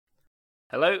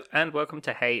Hello, and welcome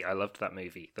to Hey, I Loved That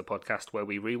Movie, the podcast where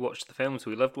we rewatch the films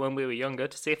we loved when we were younger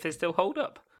to see if they still hold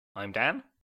up. I'm Dan.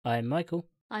 I'm Michael.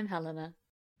 I'm Helena.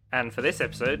 And for this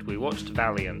episode, we watched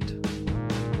Valiant.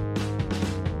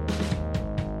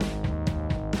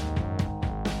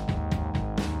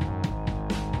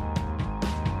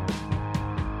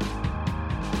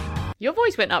 Your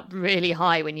voice went up really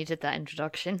high when you did that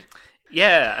introduction.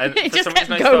 Yeah, and It for just some kept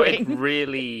reason I started going.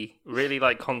 really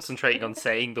like concentrating on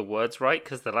saying the words right,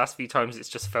 because the last few times it's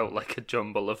just felt like a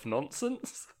jumble of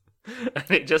nonsense.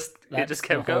 And it just kept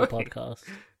the whole going. podcast.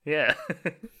 Yeah.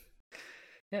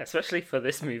 Yeah, especially for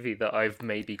this movie that I've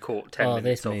maybe caught 10 minutes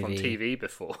this of on movie. TV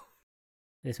before.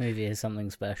 This movie is something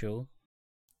special.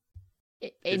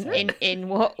 In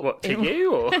what? What, to in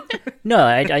you, or...? No,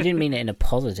 I didn't mean it in a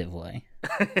positive way.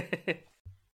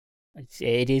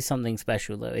 It is something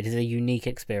special, though. It is a unique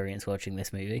experience watching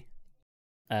this movie.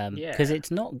 Because it's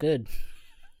not good.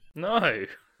 No.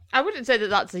 I wouldn't say that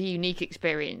that's a unique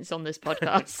experience on this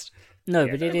podcast. No,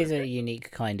 Yeah, but no, it is a okay.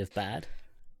 unique kind of bad.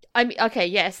 I mean, okay,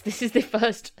 yes, this is the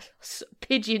first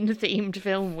pigeon-themed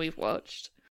film we've watched.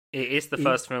 It is the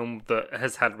first film that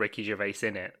has had Ricky Gervais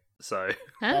in it, so...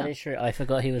 That is true. I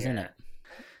forgot he was in it.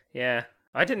 Yeah.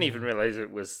 I didn't even realise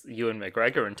it was Ewan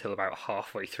McGregor until about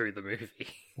halfway through the movie.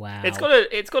 Wow. It's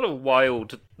got a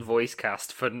wild voice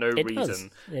cast for no It reason. does.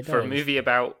 It For a does. movie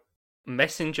about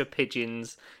messenger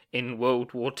pigeons in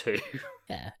World War II.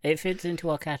 Yeah, it fits into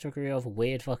our category of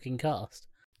weird fucking cast.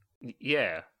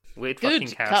 Yeah. Weird Good fucking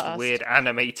cast, cast. weird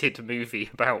animated movie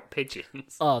about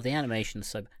pigeons. Oh, the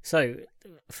animation's so.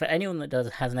 For anyone that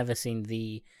has never seen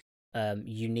the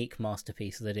unique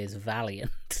masterpiece that is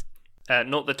Valiant.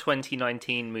 Not the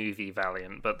 2019 movie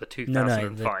Valiant, but the No,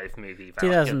 2005 movie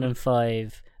Valiant.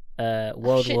 2005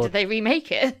 World Shit, War. did they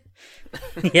remake it?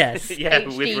 Yes, Yeah,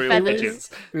 HD with real feathers. pigeons.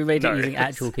 we made No, it using it's-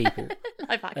 actual people.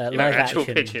 Live action. Live actual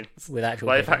action pigeons. with actual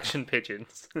Live people. action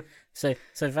pigeons. So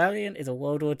Valiant is a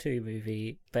World War II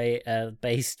movie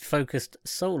focused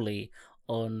solely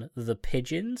on the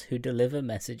pigeons who deliver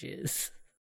messages.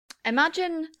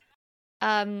 Imagine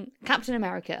Captain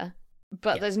America,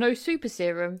 but Yeah. there's no super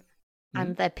serum,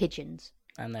 and they're pigeons.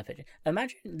 And their pigeons.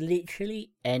 Imagine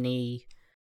literally any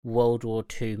World War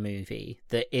II movie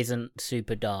that isn't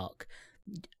super dark.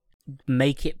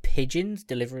 Make it pigeons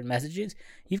delivering messages.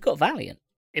 You've got Valiant.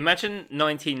 Imagine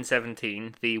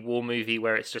 1917, the war movie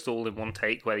where it's just all in one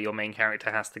take, where your main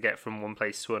character has to get from one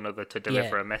place to another to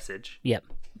deliver a message. Yep.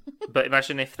 But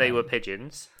imagine if they were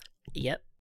pigeons, Yep.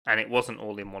 and it wasn't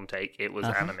all in one take, it was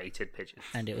animated pigeons.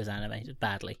 And it was animated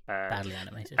badly. Badly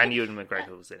animated. And Ewan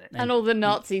McGregor was in it. And all the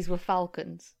Nazis were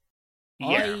falcons.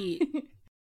 Yeah.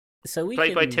 So we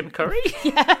Played can... by Tim Curry?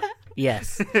 Yeah.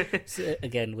 Yes. So,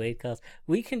 again, weird cast.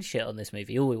 We can shit on this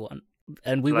movie all we want.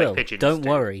 And we Like will. pigeons Don't do.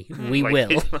 worry. We Like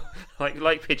will.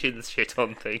 like pigeons shit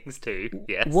on things too,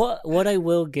 yes. What I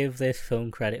will give this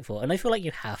film credit for, and I feel like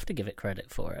you have to give it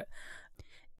credit for it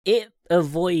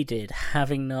avoided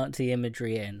having Nazi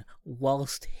imagery in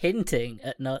whilst hinting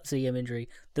at Nazi imagery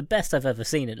the best I've ever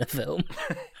seen in a film.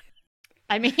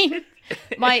 I mean,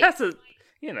 It my has a,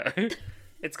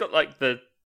 it's got like the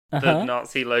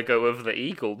Nazi logo of the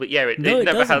eagle, but yeah, it never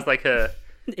doesn't. has like a...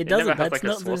 It never doesn't. has That's like a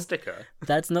not the. swastika.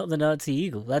 That's not the Nazi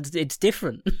eagle. It's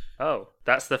different. Oh,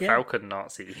 that's the Yeah. Falcon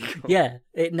Nazi eagle. Yeah,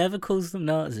 it never calls them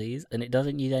Nazis, and it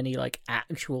doesn't use any like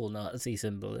actual Nazi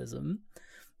symbolism.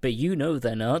 But you know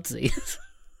they're Nazis.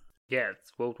 Yeah,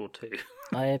 it's World War II.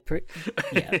 Yeah,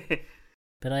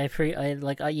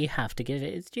 but you have to give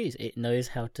it its dues. It knows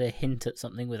how to hint at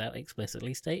something without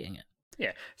explicitly stating it.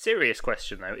 Yeah. Serious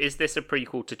question though: is this a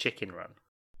prequel to Chicken Run?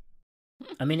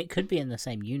 I mean, it could be in the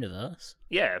same universe.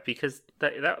 Yeah, because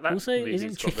that Also, movie's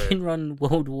isn't got the- Chicken Run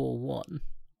World War One?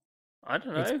 I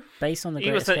don't It's know. based on the He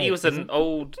Great was Escape. he was an isn't-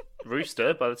 old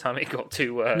rooster by the time it got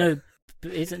to. No,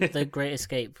 but isn't the Great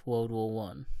Escape World War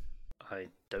One? I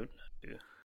don't know.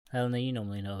 Helena, you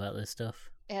normally know about this stuff.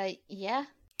 yeah.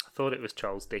 I thought it was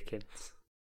Charles Dickens.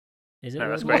 Is it? No,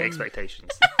 that's World Great War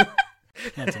Expectations. One?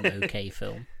 That's an okay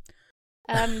film.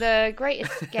 The Great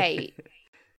Escape.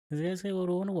 Is it going to say World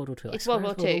War One or World War Two? It's World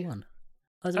War Two. One.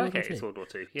 Oh, is it World Okay, War Two? it's World War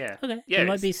Two. Yeah. Okay, Yeah, it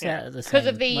might be it's- set yeah. at the same. Because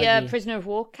of the might be- prisoner of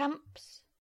war camps.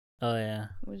 Oh yeah.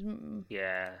 Was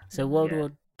Yeah. So World Yeah.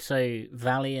 War. So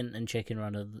Valiant and Chicken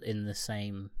Run are in the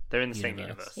same. They're in the same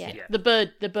Universe. universe. yeah. Yeah.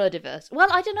 the birdiverse. Well,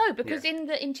 I don't know because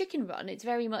Yeah. in Chicken Run, it's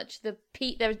very much the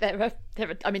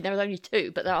I mean, there are only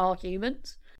two, but there are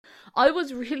humans. I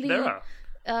was really. There are.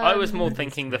 I was more Um,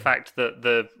 thinking the fact that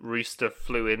the rooster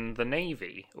flew in the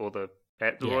Navy or the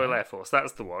Royal Air Force.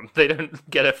 That's the one. They don't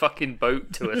get a fucking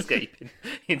boat to escape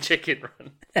in Chicken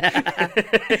Run.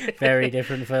 Very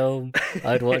different film.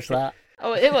 I'd watch that.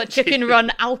 Oh, it was Chicken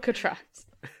Run Alcatraz.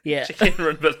 Yeah. Chicken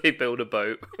Run, but they build a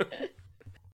boat.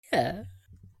 Yeah.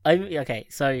 Okay,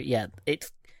 so yeah,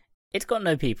 it's got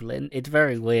no people in. It's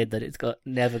very weird that it's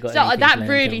never got. So any people that in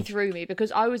really until... threw me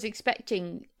because I was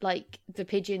expecting like the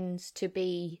pigeons to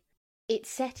be. It's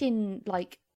set in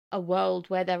like a world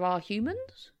where there are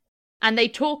humans, and they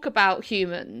talk about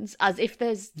humans as if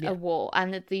there's a war,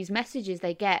 and that these messages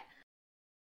they get.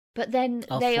 But then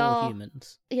they are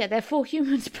humans. Yeah, they're for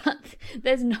humans, but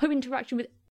there's no interaction with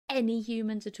any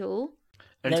humans at all.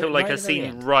 Until like a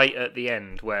scene right at the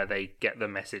end where they get the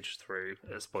message through.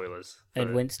 Spoilers.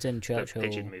 And Winston Churchill,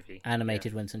 pigeon movie.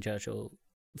 animated Winston Churchill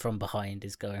from behind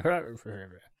is going.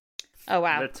 Oh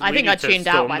wow! I think I tuned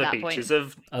out by that point.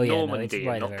 Of Normandy,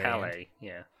 right, not Calais.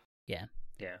 End. Yeah.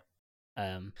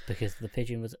 Because the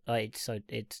pigeon was.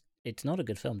 It's not a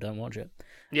good film. Don't watch it.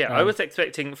 Yeah, I was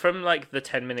expecting from like the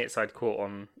 10 minutes I'd caught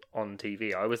on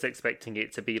TV. I was expecting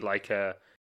it to be like a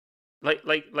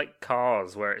like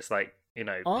Cars, where it's like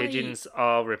pigeons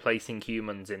are replacing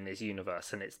humans in this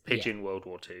universe, and it's Pigeon World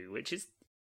War II, which is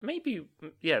maybe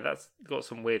that's got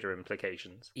some weirder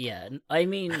implications. Yeah, I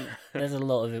mean, there's a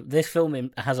lot of this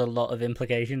film has a lot of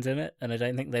implications in it, and I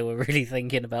don't think they were really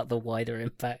thinking about the wider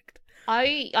impact.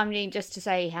 I mean, just to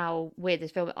say how weird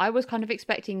this film. I was kind of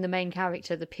expecting the main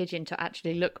character, the pigeon, to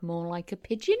actually look more like a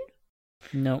pigeon.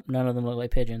 No, none of them look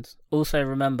like pigeons. Also,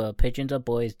 remember, pigeons are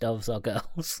boys, doves are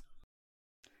girls.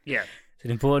 Yeah, it's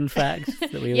an important fact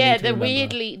that we all yeah, need to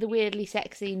remember. the weirdly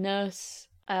sexy nurse,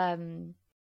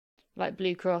 like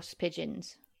Blue Cross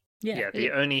pigeons. Yeah.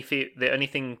 The only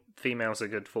thing females are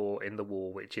good for in the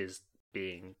war, which is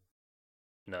being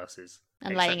nurses.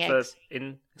 And laying eggs.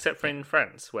 Except for in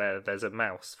France, where there's a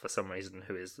mouse for some reason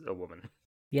who is a woman.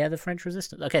 Yeah, the French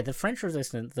resistance. Okay, the French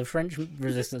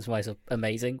resistance mice are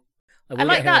amazing. I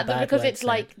like that because it's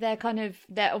like they're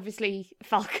obviously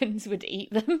falcons would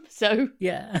eat them. So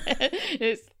yeah,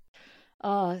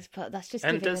 but that's just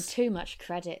giving them too much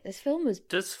credit. This film was.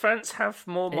 Does France have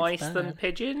more mice than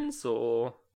pigeons,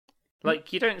 or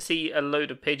like you don't see a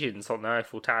load of pigeons on the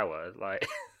Eiffel Tower, like?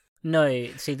 No,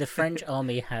 see, the French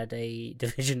army had a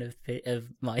division of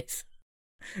mice.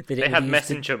 They had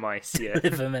messenger mice, yeah.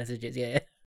 For messages, yeah.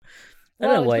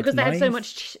 Well, because they had so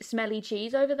much smelly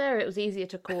cheese over there, it was easier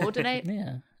to coordinate.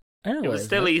 Yeah. It was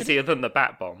still easier than the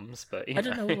bat bombs, but I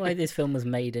don't know why this film was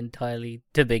made entirely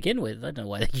to begin with. I don't know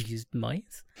why they used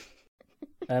mice.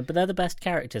 But they're the best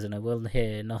characters, and I will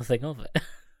hear nothing of it.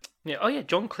 Yeah. Oh, yeah.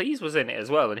 John Cleese was in it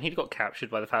as well, and he got captured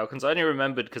by the Falcons. I only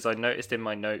remembered because I noticed in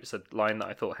my notes a line that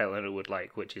I thought Helena would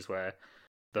like, which is where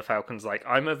the Falcon's like,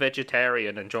 "I'm a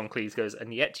vegetarian," and John Cleese goes,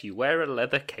 "And yet you wear a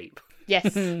leather cape."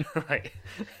 Yes. Like...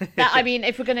 I mean,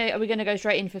 are we gonna go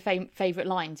straight in for favorite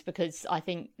lines? Because I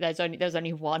think there's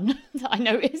only one that I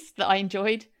noticed that I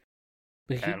enjoyed.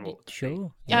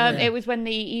 Sure. Yeah. It was when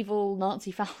the evil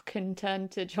Nazi Falcon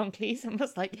turned to John Cleese and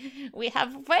was like, "We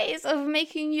have ways of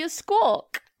making you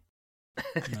squawk."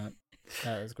 No,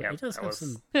 that was great. Yeah, it does have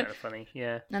some kind of funny,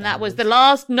 yeah. And that was the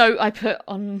last note I put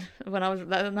on when I was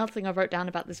another thing I wrote down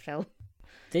about this film.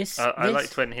 I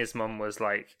liked when his mum was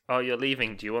like, "Oh, you're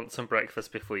leaving. Do you want some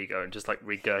breakfast before you go?" And just like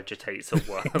regurgitates a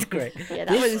worm. It's great. Yeah,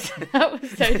 that was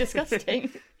so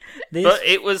disgusting. But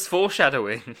it was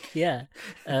foreshadowing. Yeah,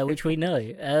 which we know.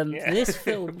 This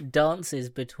film dances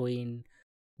between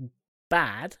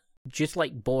bad, just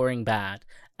like boring bad,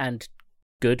 and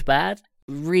good bad.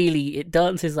 Really, it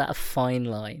dances that fine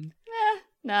line.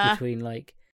 Nah. Between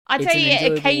like, I'd say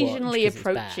it occasionally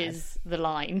approaches the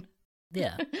line.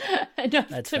 Yeah, enough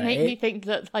to make me think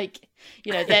that, like,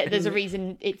 there's a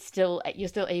reason you're still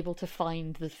able to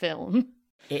find the film.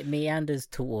 It meanders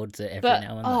towards it every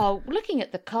now and then. Oh, looking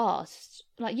at the cast,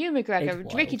 like Ewan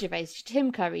McGregor, Ricky Gervais,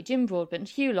 Tim Curry, Jim Broadbent,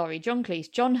 Hugh Laurie, John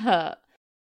Cleese, John Hurt.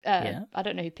 I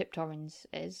don't know who Pip Torrens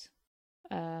is.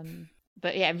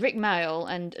 But yeah, Rick Mayall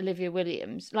and Olivia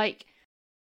Williams. Like,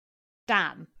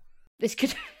 damn, this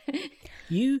could.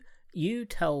 You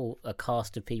tell a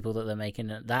cast of people that they're making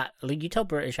that. Like, you tell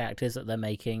British actors that they're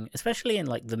making, especially in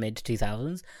like the mid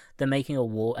 2000s, they're making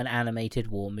an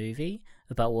animated war movie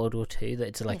about World War II. That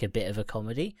it's like a bit of a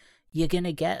comedy. You're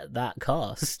gonna get that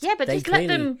cast. Yeah, but just let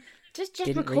them just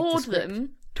record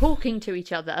them talking to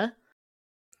each other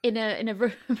in a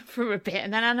room for a bit,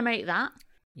 and then animate that.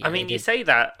 Yeah, I mean, you say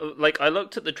that, like, I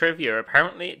looked at the trivia.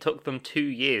 Apparently, it took them 2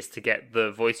 years to get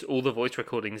all the voice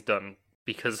recordings done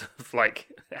because of, like,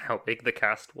 how big the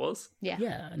cast was. Yeah.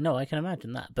 Yeah, no, I can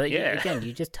imagine that. But again,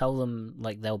 you just tell them,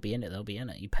 like, they'll be in it.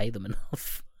 You pay them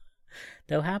enough.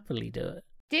 They'll happily do it.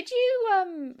 Did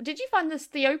you find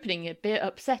the opening a bit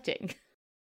upsetting?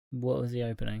 What was the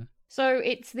opening? So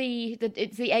it's the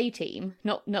A team,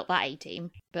 not that A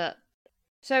team, but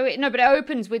So but it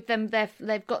opens with them.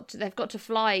 They've got to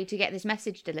fly to get this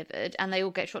message delivered, and they all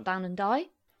get shot down and die.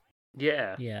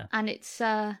 Yeah. And it's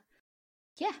To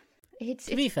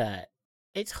be fair,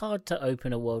 it's hard to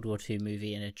open a World War II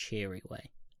movie in a cheery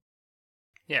way.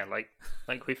 Yeah, like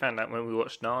we found out when we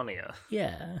watched Narnia.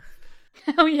 Yeah.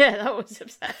 Oh yeah, that was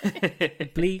upsetting.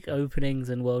 Bleak openings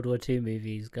and World War II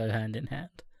movies go hand in hand.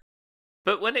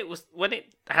 But when it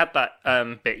had that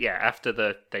bit,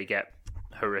 after they get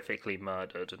horrifically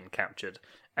murdered and captured,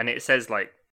 and it says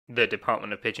like the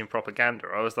Department of Pigeon Propaganda,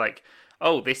 I was like,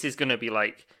 oh, this is going to be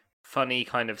like funny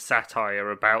kind of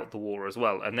satire about the war as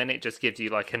well, and then it just gives you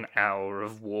like an hour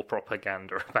of war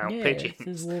propaganda about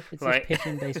pigeons. It's like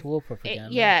pigeon-based war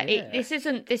propaganda.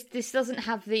 This doesn't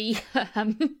have the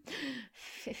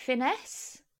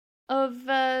finesse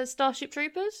of Starship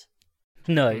Troopers.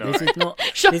 No, this is not.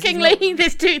 Shockingly,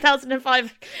 this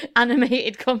 2005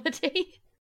 animated comedy.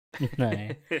 No.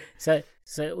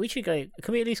 So we should go.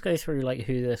 Can we at least go through like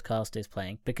who this cast is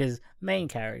playing? Because main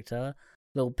character,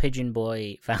 little pigeon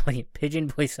boy, Valiant. Pigeon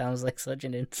boy sounds like such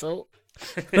an insult.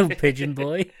 Little pigeon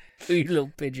boy, you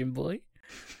little pigeon boy.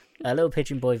 Little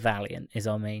pigeon boy Valiant is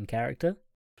our main character.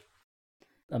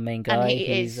 Our main guy. And he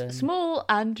is small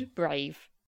and brave.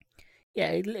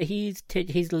 Yeah, he's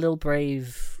a little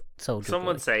brave soldier. Some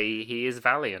would boy. say he is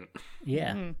valiant.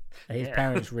 Yeah. His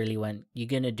parents really went, "You're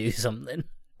gonna do something,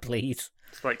 please."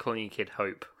 It's like calling your kid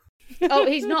Hope. Oh,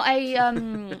 he's not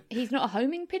a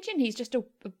homing pigeon. He's just a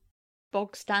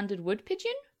bog standard wood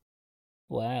pigeon.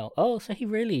 Wow. Oh, so he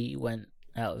really went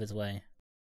out of his way,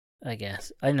 I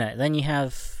guess. I don't know. Then you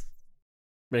have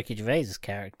Ricky Gervais's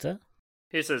character.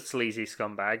 He's a sleazy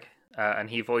scumbag, and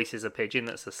he voices a pigeon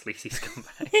that's a sleazy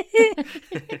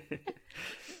scumbag.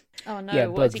 Oh no, Yeah,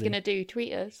 what's he Bugsy. going to do?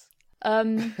 Tweet us.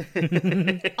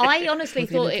 I honestly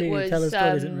What's he thought gonna it do? was Tell us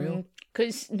God isn't real.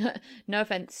 because no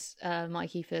offense,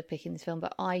 Mikey, for picking this film,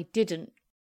 but I didn't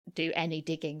do any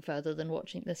digging further than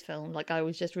watching this film. Like I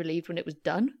was just relieved when it was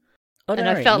done, Oh, and don't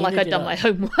I worry, felt like neither I'd did done I. my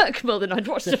homework more than I'd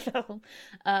watched the film.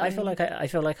 I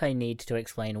feel like I need to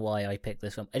explain why I picked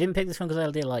this film. I didn't pick this film because I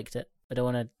already liked it. I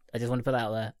just want to put that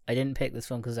out there. I didn't pick this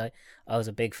film because I was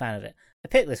a big fan of it. I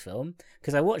picked this film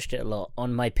because I watched it a lot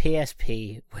on my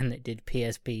PSP when it did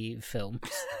PSP films.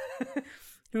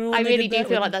 I really do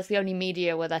feel like that's the only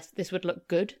media where this would look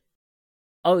good.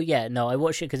 Oh yeah, no, I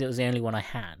watched it because it was the only one I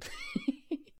had.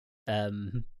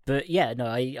 But yeah, no,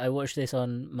 I watched this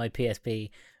on my PSP.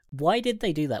 Why did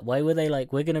they do that? Why were they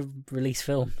like, we're gonna release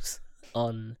films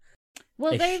on?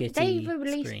 Well, a they shitty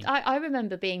released. screen? I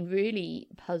remember being really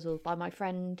puzzled by my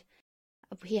friend.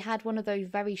 He had one of those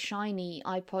very shiny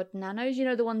iPod Nanos. You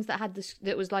know, the ones that had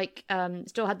that was like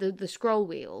still had the scroll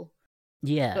wheel.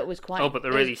 Yeah. But was quite. Oh, but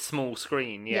the really small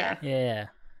screen, yeah. Yeah.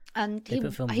 And They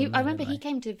put films on I there, remember don't he they?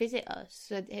 came to visit us.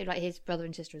 So, like his brother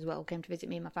and sister as well came to visit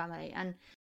me and my family, and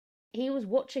he was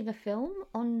watching a film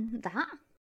on that.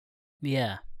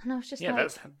 Yeah. And I was just Yeah,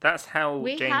 like, that's how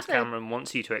we James have a- Cameron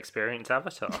wants you to experience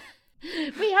Avatar.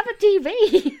 we have a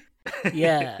TV.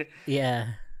 Yeah. Yeah.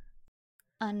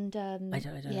 And I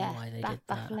don't know why they did that.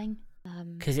 baffling.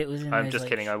 Because it was. I'm just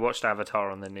kidding. I watched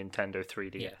Avatar on the Nintendo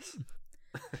 3DS.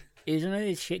 It was one of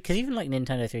those shit. Because even like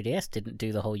Nintendo 3DS didn't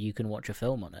do the whole you can watch a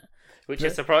film on it, Which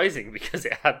is surprising because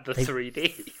it had the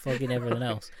 3D. fucking everything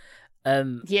else.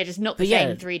 Yeah, just not the but yeah.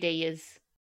 same 3D as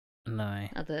No.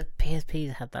 other.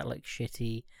 PSPs had that like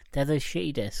shitty. They're those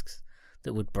shitty discs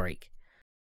that would break,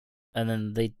 and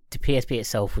then the PSP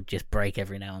itself would just break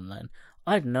every now and then.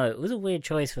 I don't know. It was a weird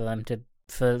choice for them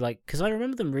because I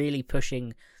remember them really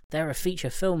pushing. There are feature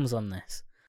films on this.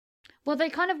 Well, they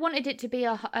kind of wanted it to be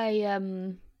like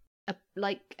an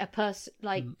I guess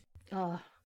like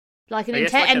a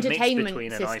mix entertainment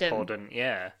between system. an iPod and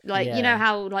Like Yeah. you know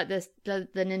how like the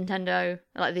Nintendo,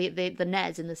 like the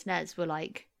NES and the SNES were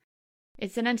like,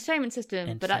 it's an entertainment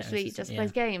system, but actually it just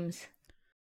plays games.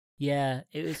 Yeah,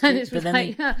 it was. And it's but then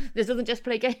like, this doesn't just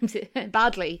play games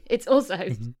badly; it's also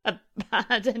a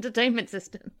bad entertainment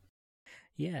system.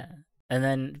 yeah,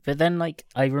 but then like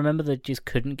I remember they just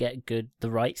couldn't get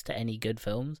the rights to any good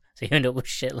films, so you end up with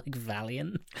shit like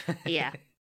Valiant. Yeah,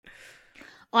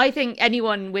 I think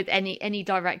anyone with any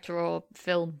director or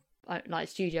film like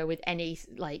studio with any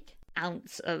like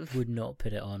ounce of Would not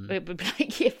put it on. it would be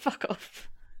like, yeah, fuck off.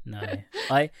 No,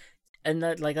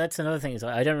 that's another thing is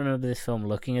I don't remember this film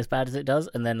looking as bad as it does,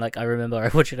 and then like I remember I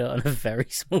watched it on a very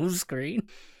small screen.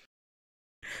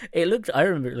 I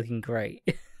remember it looking great.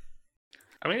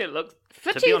 I mean, it looked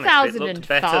For to be honest, it looked 2005,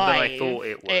 better than I thought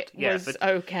it would. It Yeah, was but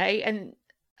okay, and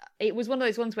it was one of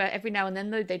those ones where every now and then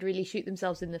though they'd really shoot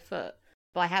themselves in the foot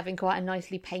by having quite a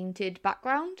nicely painted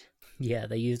background. Yeah,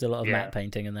 they used a lot of matte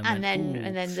painting, and then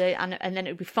it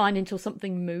would be fine until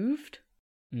something moved.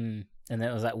 And then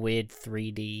it was that weird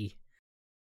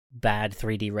bad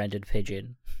 3D rendered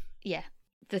pigeon. Yeah,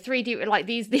 the 3D, like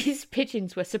these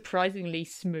pigeons were surprisingly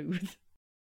smooth.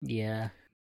 Yeah,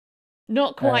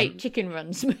 not quite Chicken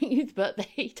Run smooth, but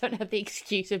they don't have the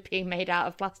excuse of being made out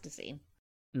of plasticine.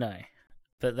 No,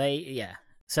 but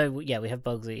So we have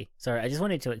Bugsy. Sorry, I just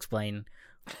wanted to explain.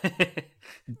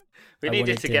 We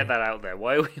needed to get that out there.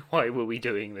 Why were we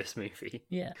doing this movie?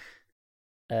 Yeah.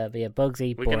 But yeah,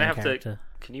 Bugsy. We're gonna have to.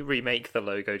 Can you remake the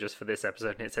logo just for this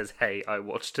episode? And it says, "Hey, I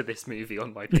watched this movie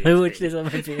on my PSP." I watched this on my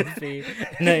PSP.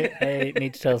 No, I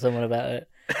need to tell someone about it.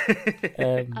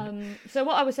 So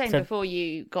what I was saying before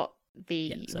you got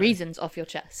the reasons off your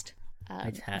chest,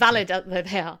 valid though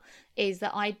they are, is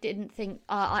that I didn't think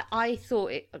I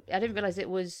thought it. I didn't realize it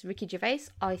was Ricky Gervais.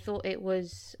 I thought it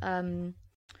was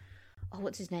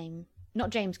what's his name? Not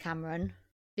James Cameron.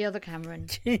 The other Cameron.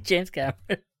 James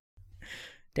Cameron.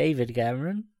 David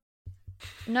Cameron.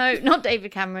 No, not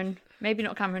David Cameron. Maybe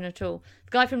not Cameron at all.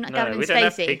 The guy from Gavin and Stacey. We don't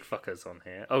have pig fuckers on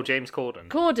here. Oh, James Corden.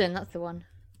 Corden, that's the one.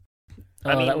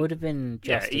 I mean, that would have been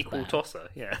just equal tosser.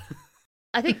 Yeah.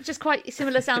 I think just quite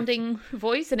similar sounding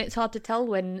voice, and it's hard to tell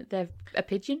when they're a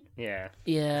pigeon. Yeah.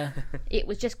 Yeah. It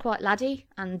was just quite laddie,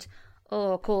 and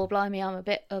call blimey, I'm a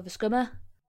bit of a scummer.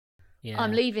 Yeah.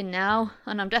 I'm leaving now,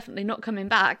 and I'm definitely not coming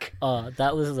back. Oh,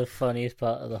 that was the funniest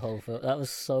part of the whole film. That was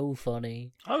so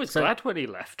funny. I was glad when he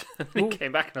left. He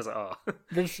came back, and I was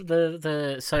like,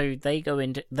 oh. So they go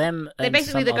into them. They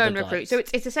basically go and recruit. Guys. So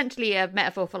it's essentially a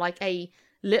metaphor for like a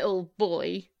little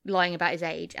boy lying about his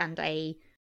age and a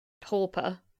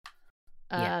pauper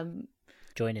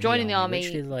joining the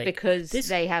army because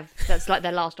that's like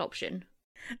their last option.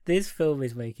 This film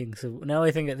is making some. Now I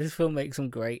think that this film makes some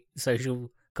great social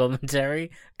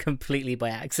commentary completely by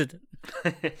accident.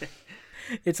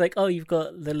 It's like, oh, you've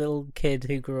got the little kid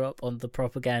who grew up on the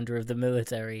propaganda of the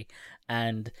military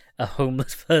and a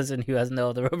homeless person who has no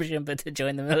other option but to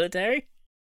join the military.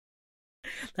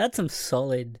 That's some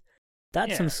solid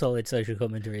social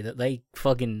commentary that they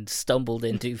fucking stumbled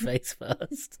into face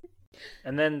first.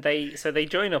 And then they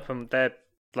join up and they're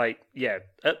like,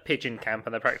 at pigeon camp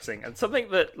and they're practicing. And something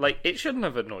that, like, it shouldn't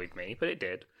have annoyed me, but it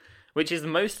did. Which is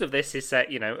most of this is set,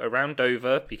 around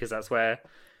Dover, because that's where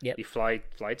you fly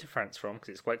to France from, because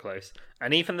it's quite close.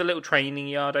 And even the little training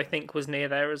yard, I think, was near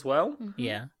there as well. Mm-hmm.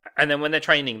 Yeah. And then when they're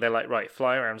training, they're like, right,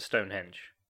 fly around Stonehenge.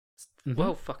 It's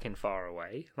well fucking far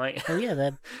away. Like, oh yeah,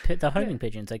 they're homing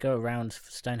pigeons. They go around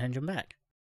Stonehenge and back.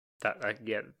 I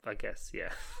guess,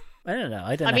 yeah. I don't know.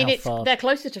 I mean, they're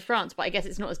closer to France, but I guess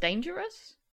it's not as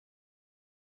dangerous.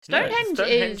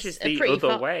 Stonehenge is the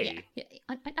other way. Yeah.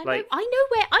 I know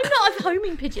where. I'm not a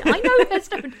homing pigeon. I know where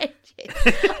Stonehenge is.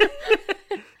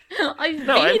 I'm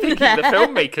thinking the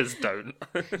filmmakers don't.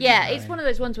 Yeah, it's one of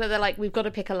those ones where they're like, we've got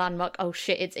to pick a landmark. Oh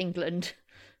shit, it's England.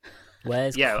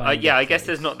 Where's I guess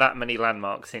there's not that many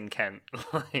landmarks in Kent.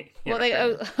 They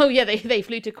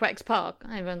flew to Quex Park.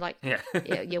 Everyone's like,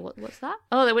 what's that?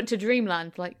 Oh, they went to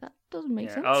Dreamland. Like, that doesn't make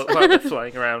sense. Oh, well, they're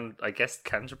flying around, I guess,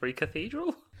 Canterbury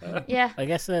Cathedral. Yeah, I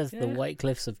guess there's the White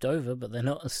Cliffs of Dover, but they're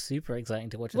not super exciting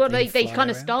to watch. Well, they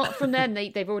kind of start from there, and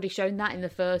they've already shown that in the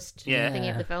first thing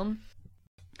of the film.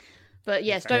 But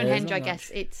yeah, Stonehenge, I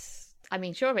guess it's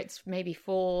maybe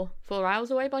 4 hours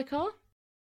away by car.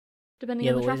 Depending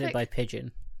on the traffic. What is it by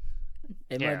pigeon?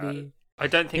 It might be. I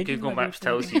don't think Google Maps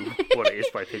tells you what it is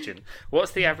by pigeon.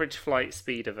 What's the average flight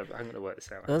speed of I'm going to work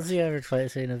this out. What's the average flight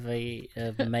speed of a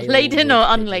male? Laden or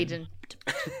unladen?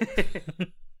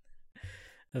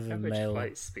 Of a average male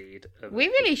flight speed. We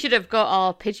really should have got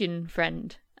our pigeon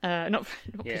friend. Not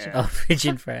pigeon. Our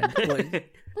pigeon friend.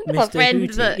 Our friend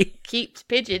that keeps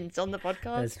pigeons on the podcast.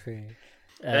 That's true.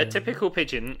 A typical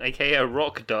pigeon, aka a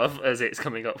rock dove, as it's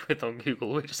coming up with on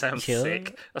Google, which sounds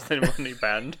sick. That's the name of a new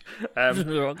band.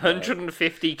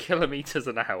 150 kilometers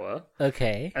an hour.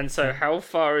 Okay. And so, how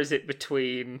far is it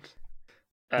between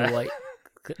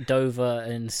Dover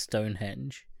and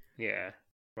Stonehenge? Yeah.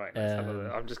 Right. Let's have a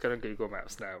look. I'm just going to Google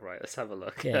Maps now. Right. Let's have a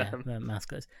look. Yeah.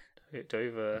 Mascots.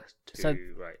 Dover to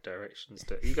directions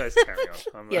to. You guys carry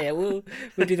on.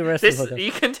 We'll do the rest of the podcast.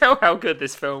 You can tell how good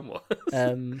this film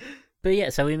was. But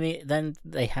yeah, so we meet. Then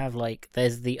they have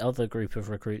there's the other group of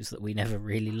recruits that we never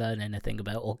really learn anything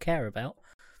about or care about.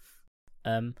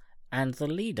 And the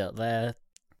leader, their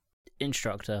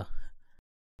instructor,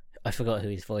 I forgot who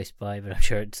he's voiced by, but I'm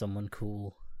sure it's someone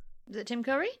cool. Is it Tim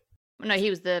Curry? No,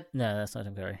 he was the. No, that's not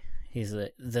Tim Curry. He's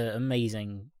the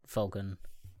amazing Falcon.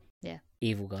 Yeah.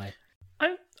 Evil guy.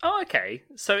 Oh, okay.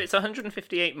 So it's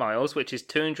 158 miles, which is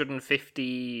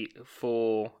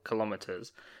 254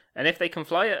 kilometers. And if they can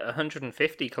fly at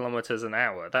 150 kilometers an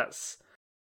hour, that's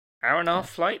hour and a half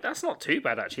flight. That's not too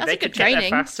bad actually. That's They a good could get there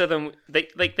training. faster than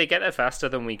they get there faster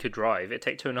than we could drive. It'd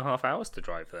take 2.5 hours to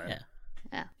drive there.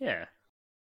 Yeah.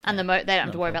 And they don't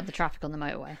have to worry about the traffic on the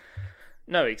motorway.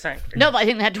 No, exactly. Not that I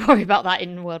think they had to worry about that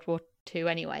in World War II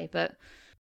anyway, but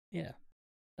Yeah.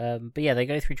 But yeah, they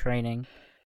go through training,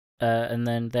 and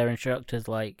then their instructor's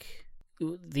like,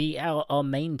 our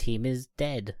main team is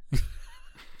dead.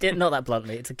 Not that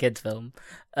bluntly, it's a kid's film.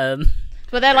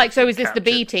 But they're like, so is this the Captured.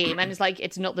 B team? And it's like,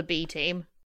 it's not the B team.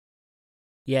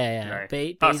 Yeah.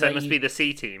 No. But So it must be the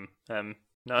C team.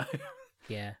 No.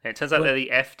 Yeah. It turns out they're the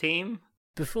F team.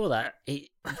 Before that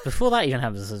even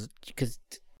happens, because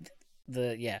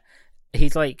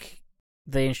he's like,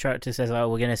 the instructor says, "Oh,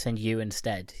 we're gonna send you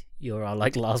instead. You're our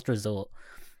like last resort."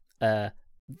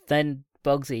 Then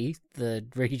Bugsy, the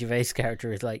Ricky Gervais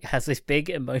character, is like, has this big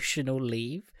emotional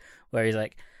leave where he's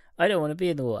like, "I don't want to be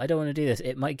in the war. I don't want to do this.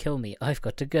 It might kill me. I've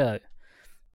got to go,"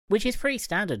 which is pretty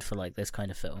standard for like this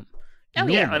kind of film. Oh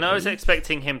yeah, And I was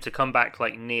expecting him to come back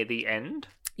like near the end.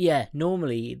 Yeah,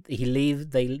 normally he leaves.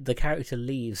 The character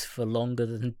leaves for longer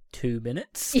than 2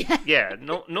 minutes. Yeah. Yeah,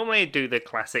 normally do the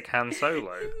classic Han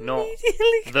Solo, not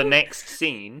the next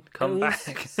scene. Come back.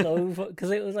 Because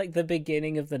it was like the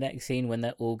beginning of the next scene when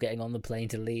they're all getting on the plane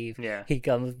to leave. Yeah. He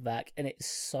comes back, and it's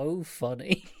so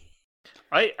funny.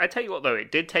 I tell you what though,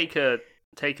 it did take a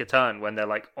turn when they're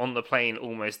like on the plane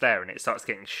almost there, and it starts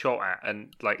getting shot at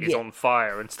and like it's on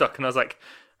fire and stuck. And I was like,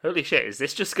 holy shit, is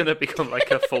this just going to become like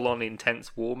a full-on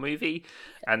intense war movie?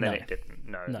 And then it didn't.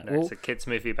 No, Well, it's a kids'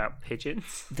 movie about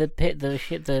pigeons.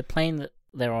 The plane that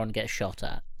they're on gets shot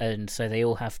at, and so they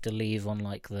all have to leave on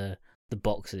like the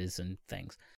boxes and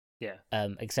things. Yeah.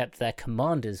 Except their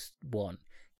commander's one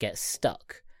gets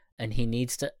stuck, and he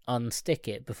needs to unstick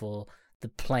it before the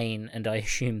plane, and I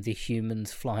assume the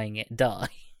humans flying it, die.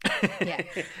 Yeah.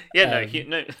 Yeah,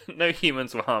 no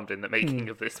humans were harmed in the making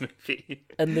of this movie.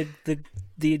 And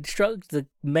the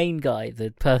main guy,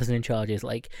 the person in charge, is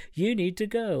like, "You need to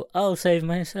go. I'll save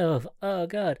myself. Oh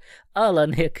god, I'll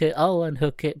unhook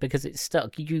it because it's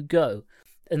stuck. You go."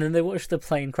 And then they watch the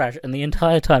plane crash, and the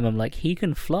entire time I'm like, he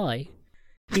can fly.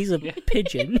 He's a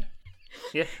pigeon.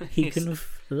 Yeah, He can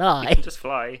fly. He can just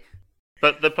fly.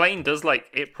 But the plane does, like,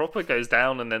 it proper goes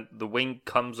down and then the wing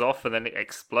comes off and then it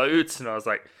explodes. And I was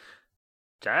like,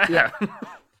 damn. Yeah.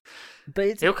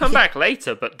 But He'll come back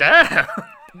later, but damn.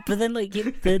 But then, like,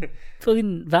 the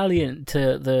fucking Valiant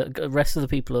to the rest of the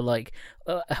people are like,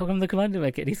 how come the commander didn't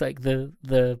make it? And he's like,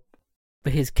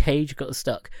 his cage got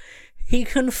stuck. He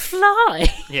can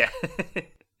fly! Yeah.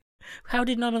 How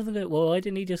did none of them go, well, why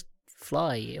didn't he just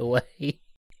fly away?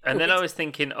 And then I was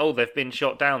thinking, oh, they've been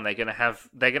shot down. They're gonna have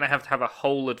to have a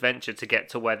whole adventure to get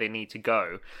to where they need to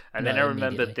go. And then I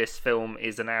remembered this film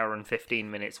is an hour and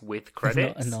 15 minutes with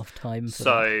credits. There's not enough time for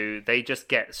so they just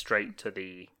get straight to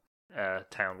the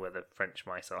town where the French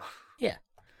mice are. Yeah.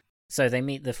 So they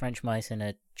meet the French mice in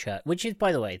a church, which is,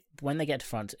 by the way, when they get to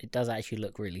France, it does actually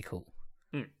look really cool.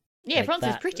 Yeah, Like, France is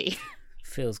that pretty.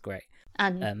 Feels great.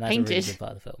 And That's painted. a really good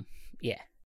part of the film. Yeah.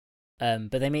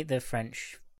 But they meet the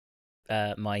French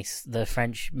mice. The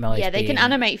French mice. Yeah, they can being-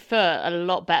 animate fur a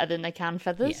lot better than they can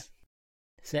feathers.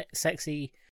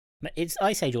 sexy. It's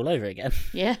Ice Age all over again.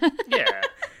 Yeah. Yeah.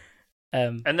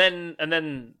 And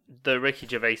then the Ricky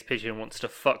Gervais pigeon wants to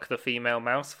fuck the female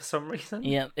mouse for some reason.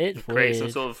 yeah, it's Create some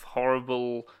weird. sort of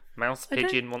horrible mouse I don't-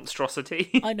 pigeon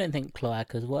monstrosity. I don't think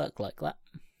cloacas work like that.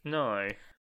 No.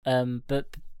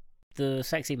 But the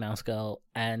sexy mouse girl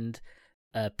and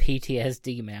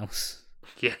PTSD mouse,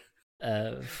 Yeah.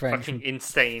 French Fucking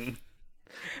insane.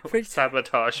 French-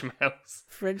 Sabotage mouse.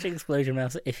 French explosion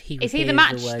mouse. If he Is he the hears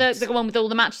match, words- the one with all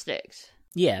the matchsticks?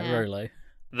 yeah, Yeah. Rolo.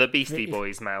 The Beastie If-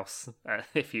 Boys mouse,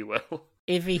 if you will.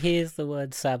 If he hears the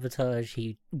word sabotage,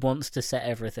 he wants to set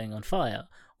everything on fire.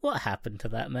 What happened to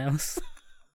that mouse?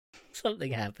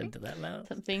 Something happened to that mouse.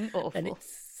 Something awful. And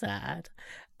it's sad.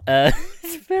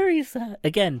 It's very sad.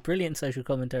 Again, brilliant social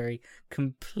commentary,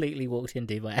 completely walked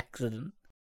into by accident.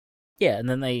 Yeah, and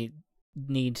then they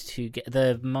need to get...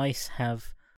 The mice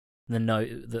have the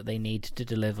note that they need to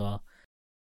deliver,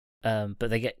 but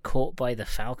they get caught by the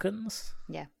falcons.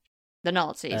 Yeah. The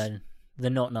Nazis. The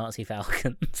not Nazi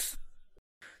falcons.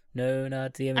 No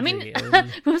Nazi I mean, imagery.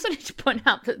 only- we also need to point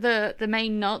out that the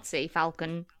main Nazi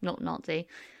falcon, not Nazi,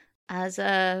 has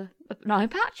an eye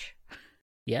patch.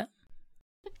 Yeah.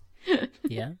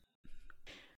 Yeah.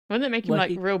 Wouldn't that make him Well,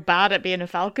 like he- real bad at being a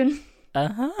falcon?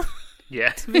 Uh-huh.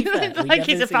 Yeah. To be fair, like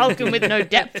he's a falcon with no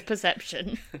depth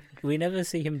perception. We never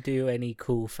see him do any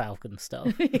cool falcon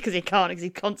stuff. Because he can't, because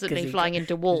he's constantly flying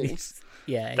into walls.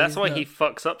 Yeah. That's why he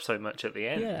fucks up so much at the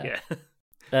end. Yeah.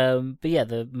 But yeah,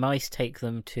 the mice take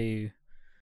them to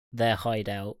their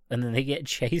hideout, and then they get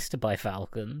chased by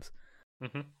falcons.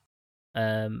 Mm-hmm.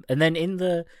 And then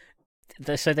in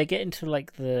so they get into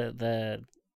like the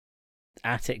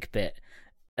attic bit,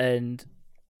 and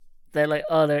they're like,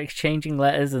 they're exchanging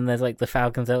letters, and there's like the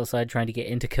falcons outside trying to get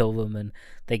in to kill them, and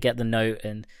they get the note,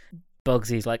 and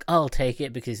Bugsy's like, I'll take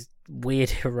it, because weird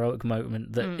heroic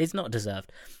moment that is not deserved.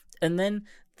 And then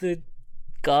the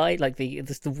guy, like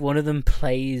one of them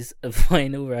plays a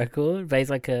vinyl record, plays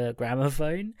like a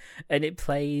gramophone, and it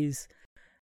plays,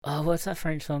 what's that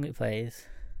French song it plays?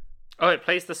 Oh, it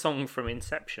plays the song from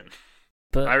Inception.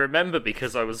 But I remember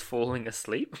because I was falling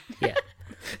asleep. Yeah.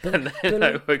 And then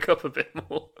I woke up a bit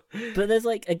more. But there's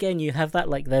like, again, you have that,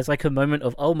 like, there's like a moment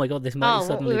of, oh my god, this might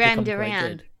suddenly become quite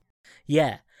good.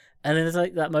 Yeah. And then there's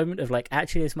like that moment of like,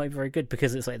 actually this might be very good,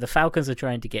 because it's like the falcons are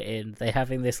trying to get in, they're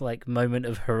having this like moment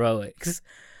of heroics,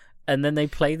 and then they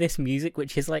play this music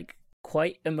which is like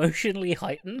quite emotionally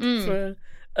heightened for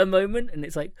a moment, and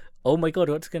it's like, oh my god,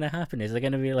 what's going to happen? Is there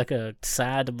going to be like a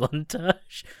sad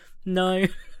montage? No,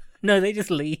 they just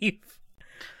leave.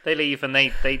 They leave, and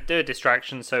they do a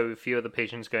distraction, so a few of the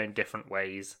pigeons go in different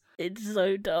ways. It's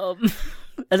so dumb.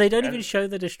 And they don't even show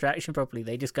the distraction properly.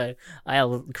 They just go,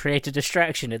 I'll create a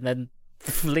distraction, and then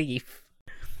leave.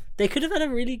 They could have had a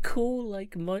really cool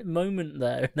like moment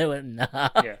there. They went, nah.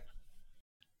 Yeah.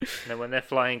 And then when they're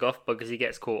flying off, Bugsy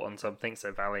gets caught on something,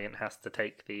 so Valiant has to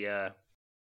take the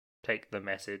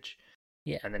message.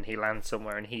 Yeah. And then he lands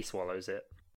somewhere and he swallows it.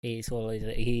 He swallows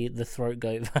it. The throat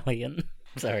goat Valiant.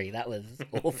 Sorry, that was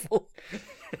awful.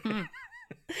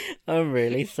 I'm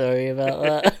really sorry about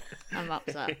that. I'm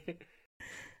upset.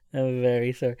 I'm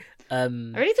very sorry. I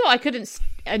really thought I couldn't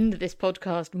end this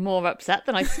podcast more upset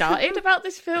than I started about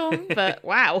this film, but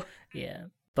wow. Yeah.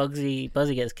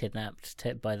 Bugsy gets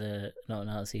kidnapped by the not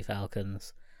Nazi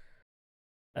falcons.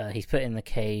 He's put in the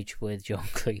cage with John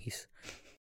Cleese.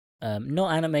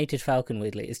 Not animated falcon,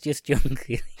 weirdly. It's just John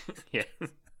Cleese. Yeah.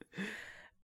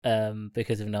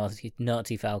 Because of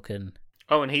Nazi falcon.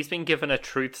 Oh, and he's been given a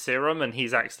truth serum, and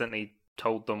he's accidentally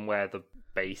told them where the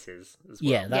base is as well.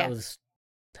 Yeah, that was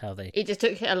how they... It just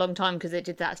took a long time because it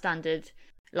did that standard,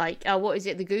 like, what is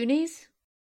it, the Goonies?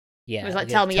 Yeah. It was like,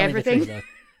 tell me everything.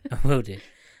 I will do.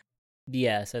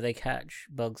 Yeah, so they catch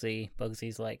Bugsy.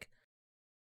 Bugsy's like,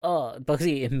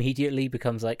 Bugsy immediately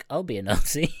becomes like, I'll be a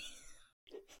Nazi.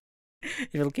 If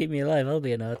it'll keep me alive, I'll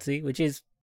be a Nazi, which is,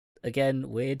 again,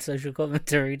 weird social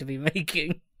commentary to be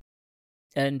making.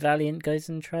 And Valiant goes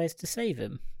and tries to save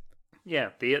him.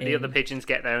 Yeah, the other pigeons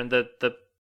get there, and the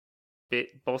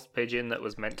boss pigeon that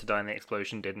was meant to die in the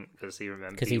explosion didn't, because he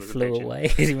remembered because he was flew a pigeon. away.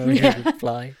 Because he remembered he could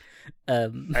fly.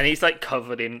 And he's like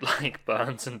covered in like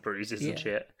burns and bruises and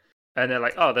shit. And they're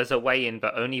like, there's a way in,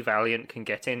 but only Valiant can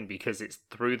get in because it's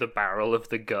through the barrel of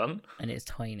the gun. And it's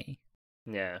tiny.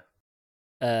 Yeah.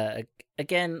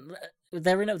 Again,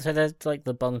 they're in it. So there's like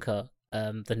the bunker,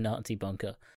 the Nazi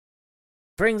bunker.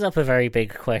 Brings up a very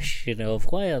big question of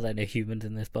why are there no humans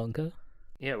in this bunker?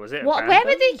 Yeah, was it? Where are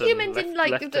the humans in?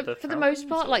 Like for the most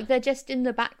part, like they're just in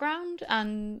the background,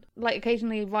 and like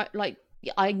occasionally, like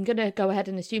I'm gonna go ahead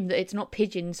and assume that it's not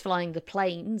pigeons flying the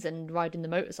planes and riding the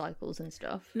motorcycles and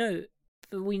stuff. No,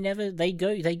 but we never. They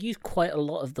use quite a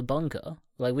lot of the bunker.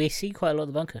 Like we see quite a lot of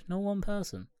the bunker. Not one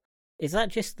person. Is that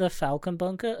just the Falcon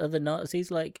bunker? Are the Nazis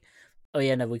like, oh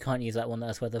yeah, no, we can't use that one.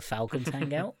 That's where the Falcons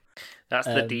hang out. That's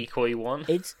the decoy one.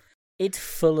 It's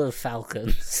full of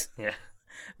falcons. Yeah.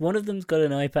 One of them's got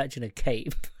an eye patch and a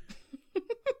cape.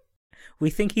 We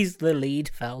think he's the lead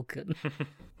falcon.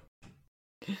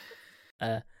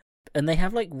 And they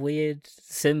have like weird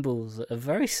symbols that are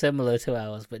very similar to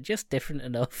ours, but just different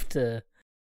enough for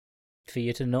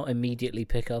you to not immediately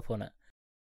pick up on it.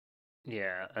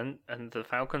 Yeah, and the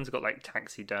falcon's got like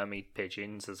taxidermy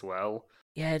pigeons as well.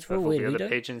 Yeah, it's real weird. The other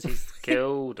pigeons he's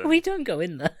killed. And... We don't go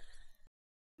in there.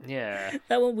 Yeah.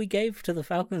 That one we gave to the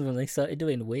falcons when they started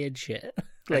doing weird shit.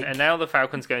 Like... And now the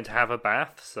falcon's going to have a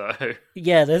bath, so...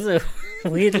 Yeah, there's a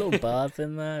weird little bath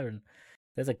in there, and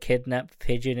there's a kidnapped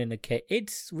pigeon in a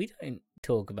cage. We don't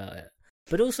talk about it.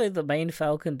 But also the main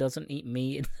falcon doesn't eat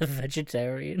meat and is a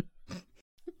vegetarian.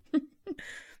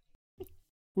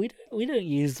 We don't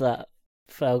use that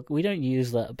we don't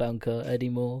use that bunker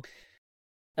anymore.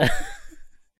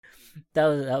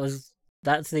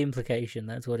 That's the implication.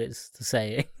 That's what it's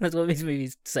saying. That's what this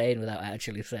movie's saying without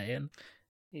actually saying.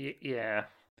 Yeah.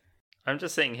 I'm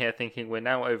just sitting here thinking we're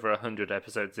now over 100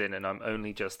 episodes in, and I'm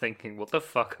only just thinking, what the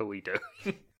fuck are we doing?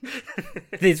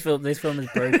 This film is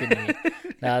broken me.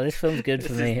 No, this film's good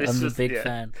for me. I'm a big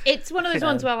fan. It's one of those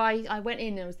ones where I went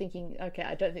in and was thinking, okay,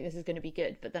 I don't think this is going to be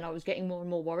good, but then I was getting more and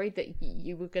more worried that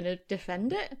you were going to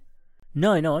defend it.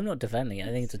 No, I'm not defending it.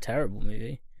 I think it's a terrible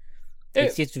movie.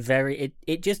 It's just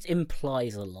it just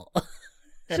implies a lot.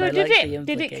 So did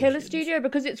it kill a studio?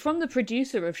 Because it's from the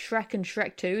producer of Shrek and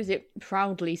Shrek 2, as it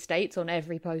proudly states on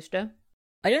every poster.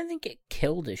 I don't think it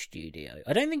killed a studio.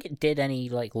 I don't think it did any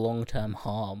long-term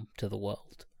harm to the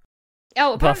world.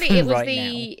 Oh, apparently it was right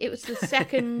it was the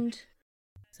second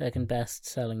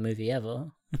best-selling movie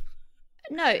ever.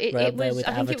 No, it was.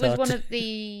 I think Avatar. It was one of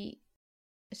the.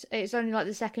 It's only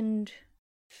the second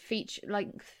feature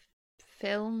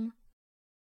film.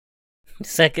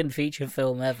 Second feature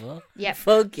film ever. Yep.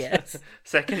 Fuck yes.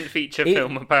 Second feature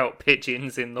film about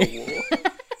pigeons in the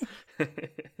war.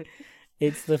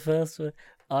 It's the first one.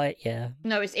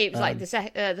 No, it was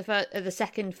the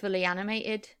second fully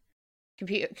animated,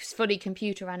 fully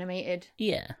computer animated.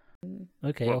 Yeah.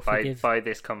 Okay. What, by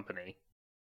this company?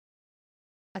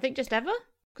 I think just ever.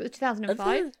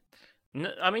 2005. No,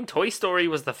 I mean, Toy Story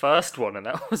was the first one, and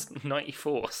that was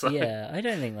 94. So yeah, I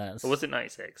don't think that's. Or was it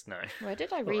 96? No. Where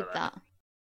did I read that?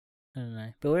 I don't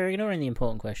know. But we're ignoring the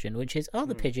important question, which is: are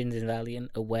the pigeons in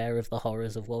Valiant aware of the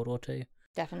horrors of World War II?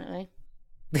 Definitely.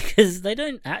 Because they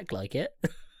don't act like it.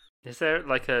 Is there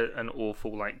an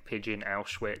awful pigeon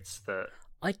Auschwitz that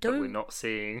we're not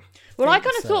seeing? Well, I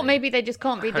kind of thought maybe they just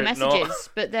can't read the messages,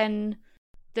 but then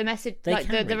the message,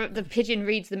 the pigeon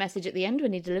reads the message at the end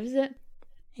when he delivers it.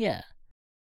 Yeah.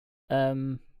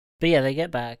 But yeah, they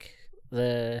get back.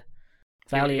 The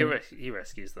Valiant he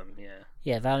rescues them. Yeah.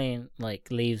 Yeah, Valiant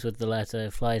leaves with the letter,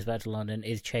 flies back to London,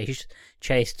 is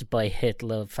chased by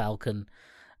Hitler Falcon.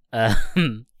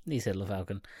 He's Hitler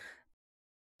Falcon.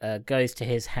 Goes to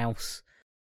his house.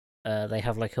 They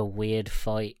have a weird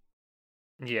fight.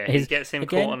 Yeah, he gets him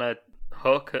caught on a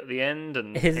hook at the end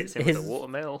and hits him with a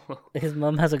watermill. His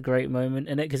mum has a great moment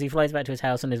in it because he flies back to his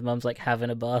house and his mum's having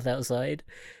a bath outside.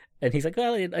 And he's like,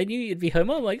 Valiant, I knew you'd be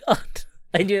home. Oh my god.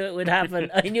 I knew it would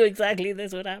happen. I knew exactly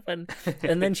this would happen.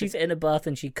 And then she's in a bath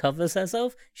and she covers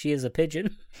herself. She is a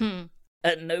pigeon.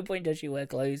 At no point does she wear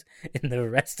clothes in the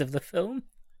rest of the film.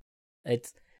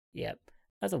 That's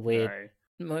a weird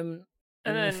moment.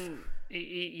 And then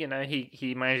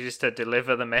he manages to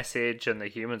deliver the message, and the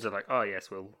humans are like, "Oh yes,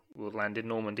 we'll land in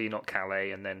Normandy, not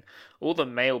Calais." And then all the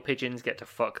male pigeons get to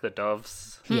fuck the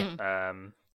doves. Yeah.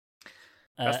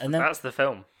 That's the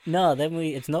film. No,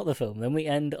 it's not the film. Then we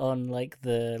end on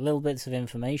the little bits of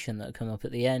information that come up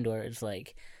at the end, where it's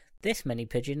this many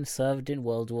pigeons served in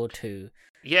World War II.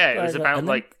 Yeah, it was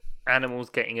about animals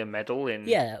getting a medal in.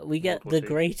 Yeah, we get the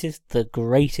greatest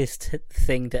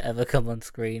thing to ever come on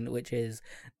screen, which is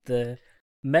the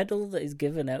medal that is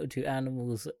given out to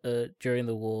animals during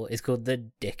the war is called the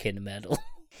Dickin Medal.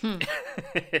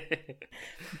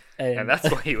 And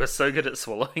that's why he was so good at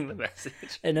swallowing the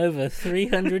message. And over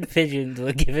 300 pigeons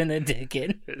were given a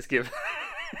Dickin. It's given,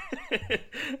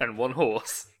 and one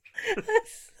horse.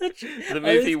 The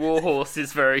movie War Horse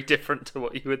is very different to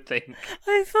what you would think.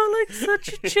 I felt like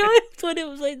such a child when it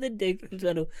was the Dickens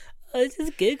medal. I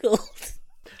just giggled.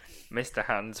 Mr.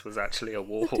 Hands was actually a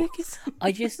war horse.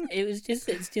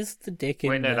 It's just the Dickin medal.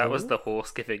 Wait, no, that was the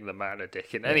horse giving the man a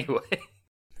Dickin anyway.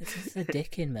 This is the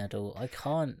Dickin medal. I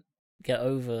can't get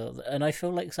over, and I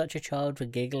feel like such a child for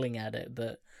giggling at it,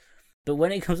 but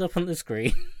when it comes up on the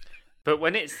screen. But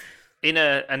when it's in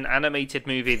an animated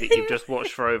movie that you've just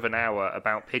watched for over an hour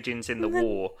about pigeons in the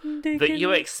war, that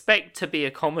you expect to be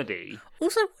a comedy.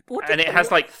 Also, and it has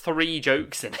 3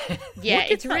 jokes in it. Yeah,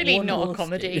 it's really not a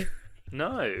comedy.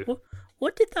 No.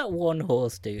 What did that one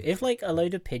horse do? If a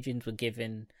load of pigeons were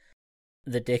given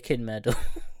the Dickin medal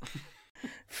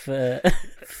for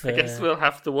I guess we'll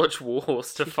have to watch War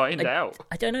Horse to find out.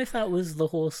 I don't know if that was the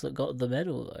horse that got the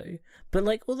medal though.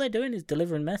 But all they're doing is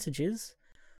delivering messages.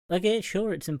 Yeah,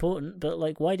 sure, it's important, but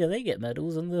why do they get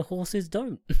medals and the horses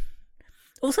don't?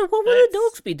 Also, what would the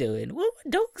dogs be doing? What were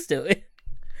dogs doing?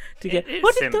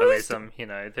 It's symbolism,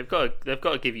 They've got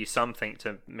to give you something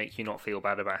to make you not feel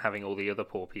bad about having all the other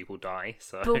poor people die.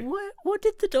 So, but what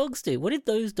did the dogs do? What did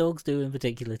those dogs do in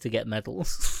particular to get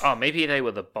medals? Oh, maybe they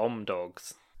were the bomb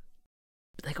dogs.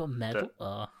 But they got medals.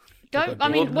 Weren't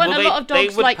a lot of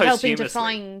dogs helping to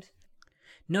find?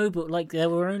 No, but there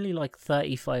were only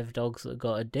 35 dogs that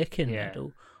got a Dickin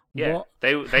medal. Yeah, what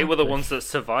they were the ones that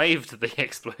survived the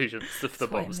explosions of the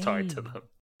bombs tied to them.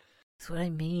 That's what I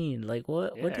mean.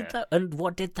 What did that? And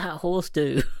what did that horse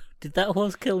do? Did that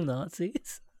horse kill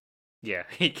Nazis? Yeah,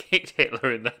 he kicked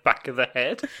Hitler in the back of the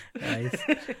head. Nice.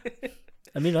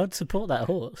 I mean, I'd support that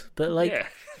horse, but like,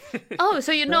 Yeah. Oh,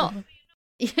 so you're not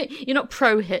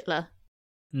pro Hitler?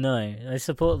 no, I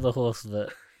support the horse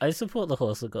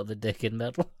that got the dick in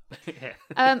medal. Yeah.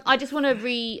 I just want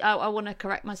to I want to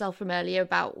correct myself from earlier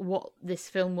about what this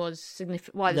film was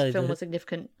significant. Why this film was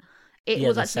significant. It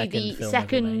was actually the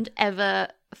second ever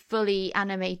fully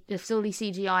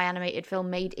CGI animated film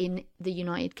made in the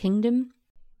United Kingdom.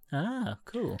 Ah,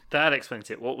 cool. That explains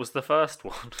it. What was the first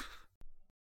one?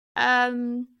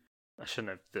 I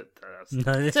shouldn't have.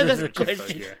 No, this So is the- a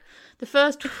question. Yeah. The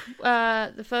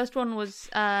first one was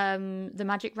the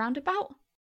Magic Roundabout.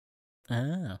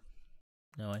 Ah,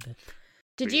 no idea.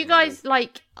 Did you guys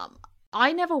like?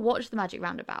 I never watched the Magic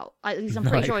Roundabout. At least I'm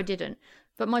pretty No. sure I didn't.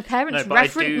 But my parents No, but I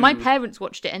do- my parents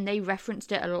watched it and they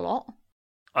referenced it a lot.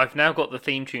 I've now got the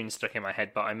theme tune stuck in my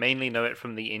head, but I mainly know it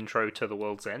from the intro to The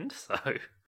World's End. So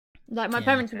Like my Yeah.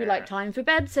 parents would be like, "Time for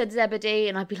bed," said Zebedee,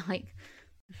 and I'd be like,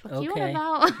 "The fuck are you on Okay.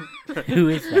 about?" Who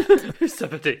is that?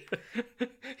 Somebody,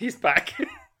 he's back.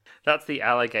 That's the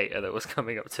alligator that was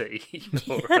coming up to eat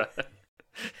Laura.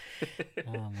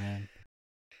 Oh man.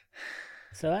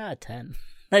 So out of 10,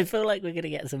 I feel like we're gonna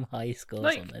get some high scores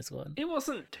Like, on this one. It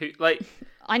wasn't too like.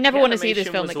 I never the want to see this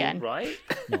animation film was again. Right.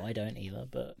 No, I don't either.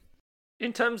 But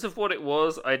In terms of what it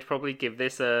was, I'd probably give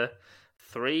this a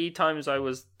 3 times. I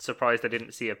was surprised I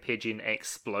didn't see a pigeon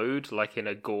explode like in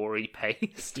a gory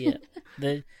paste. yeah,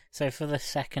 so for the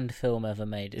second film ever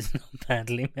made, it's not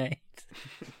badly made.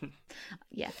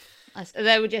 Yeah.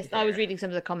 They were just. I was reading some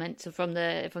of the comments from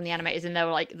the animators, and they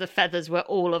were like, "The feathers were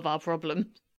all of our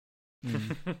problem."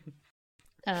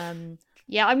 Mm.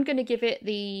 Yeah, I'm gonna give it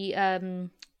the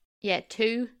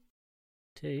 2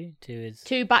 Two is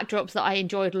backdrops that I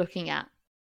enjoyed looking at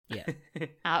yeah.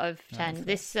 out of 10. fair.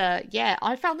 This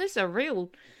I found this a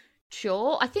real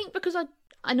chore. I think because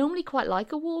I normally quite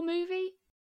like a war movie,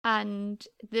 and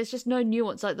there's just no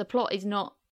nuance. Like the plot is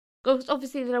not.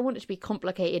 Obviously, they don't want it to be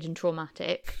complicated and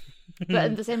traumatic, but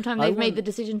at the same time, they've made the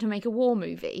decision to make a war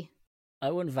movie. I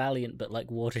want Valiant, but like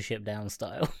Watership Down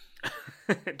style.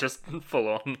 Just full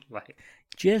on like.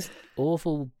 Just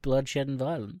awful bloodshed and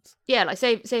violence. Yeah, like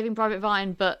Saving Private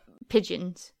Ryan, but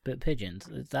pigeons. But pigeons.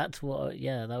 That's what.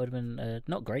 Yeah, that would have been a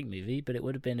not great movie, but it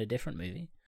would have been a different movie.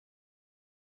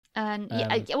 And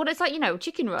well, it's like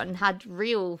Chicken Run had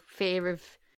real fear of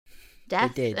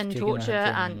death did. and Chicken Run torture,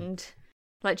 had genuine- and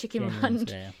like Chicken genuine Run,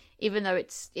 scare. even though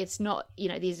it's not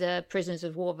these are prisoners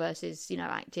of war versus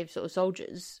active sort of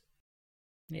soldiers.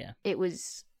 Yeah. It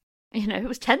was it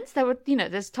was tense. There were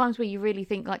there's times where you really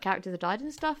think like characters have died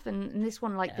and stuff, and in this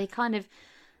one like they kind of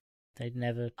They'd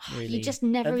never really. you just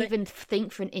never they- even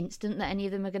think for an instant that any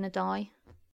of them are going to die.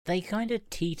 They kind of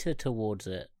teeter towards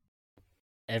it.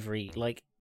 Every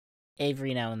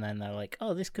now and then they're like,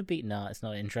 "Oh, this could be it's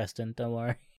not interesting. Don't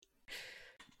worry.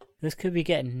 This could be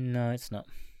getting no, it's not."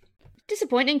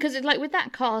 Disappointing because it's like with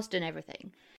that cast and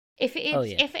everything. If it Oh,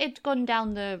 yeah. if it had gone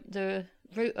down the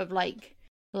route of like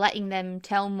letting them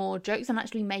tell more jokes and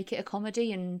actually make it a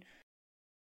comedy, and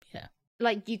Yeah.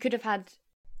 like you could have had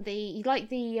the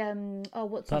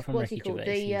what's Apart from he Ricky called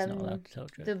Gervais, he's not allowed to tell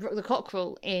jokes. the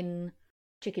cockerel in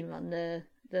Chicken Run, the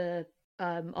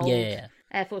old Yeah.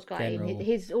 Air Force guy. General.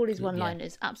 All his one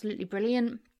liners absolutely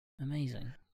brilliant.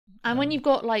 Amazing. And when you've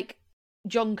got like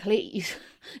John Cleese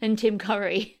and Tim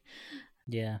Curry,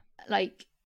 Yeah. like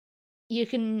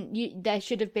it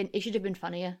should have been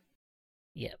funnier.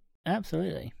 Yeah.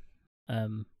 Absolutely.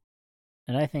 And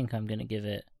I think I'm gonna give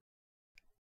it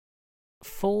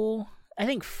 4. I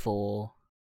think 4.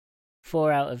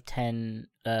 4 out of 10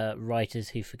 writers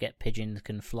who forget pigeons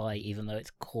can fly, even though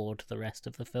it's core to the rest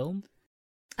of the film.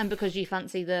 And because you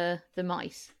fancy the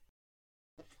mice.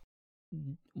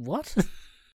 What?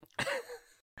 I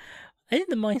think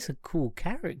the mice are cool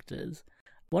characters.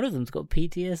 One of them's got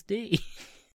PTSD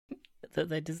that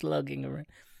they're just lugging around.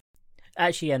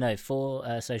 Actually, I know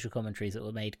 4 social commentaries that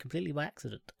were made completely by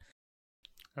accident.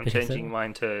 I'm changing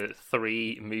mine to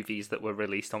 3 movies that were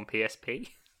released on PSP.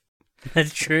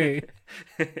 That's true.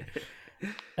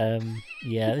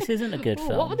 Yeah, this isn't a good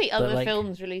film. What were the but, other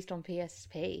films released on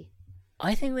PSP?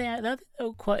 I think there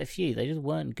were quite a few. They just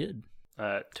weren't good.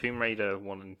 Tomb Raider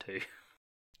 1 and 2.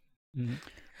 Mm.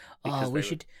 Because Oh, we they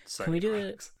should. were so Can we do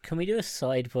cracks. Can we do a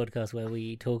side podcast where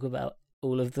we talk about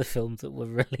all of the films that were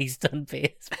released on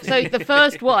PSP? So the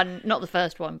first one, not the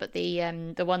first one, but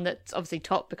the one that's obviously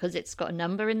top because it's got a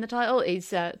number in the title is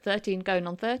 13 going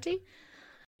on 30.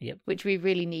 Yep. Which we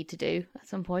really need to do at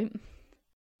some point.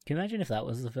 Can you imagine if that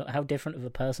was the film? How different of a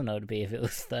person I would be if it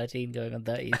was 13 going on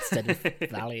 30 instead of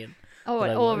Valiant. Oh, But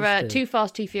I or was too. Too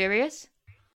Fast, Too Furious.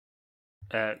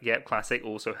 classic.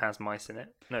 Also has mice in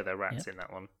it. No, they're rats in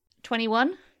that one.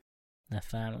 21. Their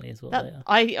family is what That, they are.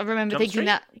 I remember Jump thinking Street?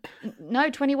 that. No,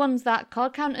 21's that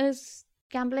card counters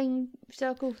gambling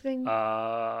circle thing.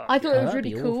 I thought it was that'd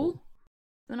really be cool awful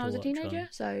when I to was a watch teenager. on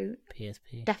So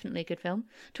PSP. definitely a good film.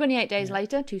 28 Days Yeah.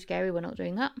 Later, too scary. We're not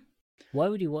doing that. Why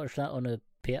would you watch that on a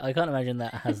I can't imagine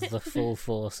that has the full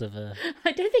force of a...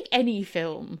 I don't think any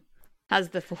film has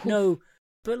the full. No,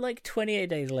 but like 28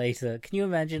 Days Later, can you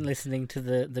imagine listening to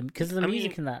the because the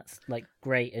music in that's like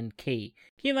great and key.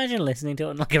 Can you imagine listening to it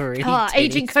on like a really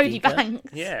Agent Cody speaker?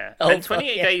 Banks. Yeah, Oh, and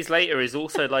 28 yeah. Days Later is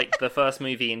also like the first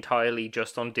movie entirely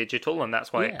just on digital, and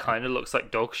that's why Yeah. it kind of looks like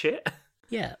dog shit.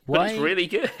 Yeah, But why? it's really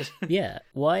good. Yeah,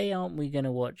 why aren't we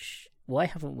gonna watch? Why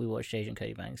haven't we watched Agent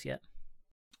Cody Banks yet?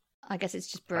 I guess it's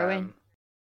just brewing.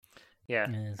 Yeah,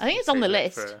 Yes, I think it's on the Save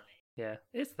it list. yeah,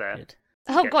 it's there. good.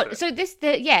 Oh get to god, it. so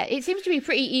it seems to be a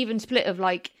pretty even split of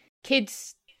like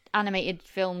kids animated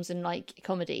films and like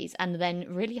comedies, and then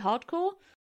really hardcore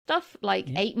stuff like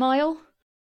Yeah. 8 Mile.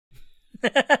 Why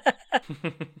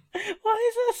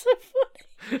is that so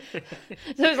funny?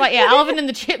 So it's like Alvin and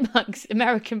the Chipmunks,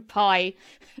 American Pie,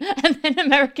 and then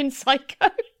American Psycho.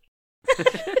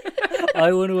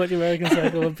 I want to watch American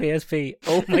Psycho on PSP.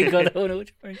 Oh my god, I want to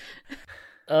watch American...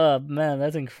 Oh man,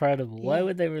 that's incredible. Why Yeah.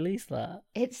 would they release that?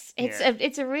 It's Yeah.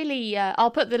 a really.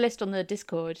 I'll put the list on the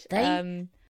Discord.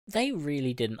 They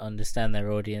really didn't understand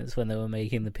their audience when they were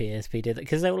making the PSP, did they?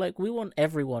 Because they were like, we want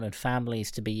everyone and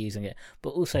families to be using it,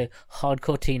 but also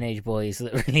hardcore teenage boys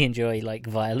that really enjoy like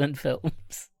violent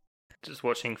films. Just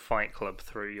watching Fight Club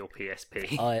through your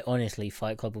PSP. I honestly,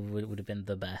 Fight Club would have been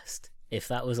the best if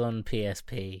that was on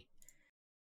PSP.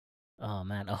 Oh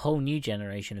man, a whole new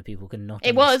generation of people could not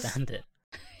It was. understand it.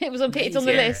 It was on. It's on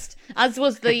the Yeah. list, as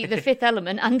was the Fifth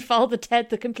Element and Father Ted: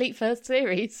 The Complete First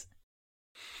Series.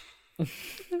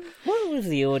 What was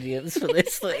the audience for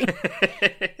this thing?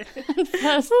 And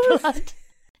First What was- Blood.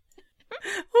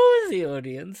 What was the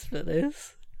audience for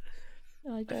this?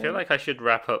 I I feel like I should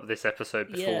wrap up this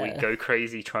episode before we Yeah. go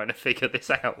crazy trying to figure this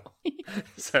out.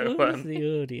 So, What was the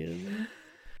audience?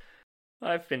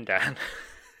 I've been Dan.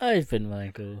 I've been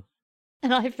Michael.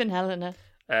 And I've been Helena.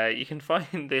 You can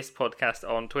find this podcast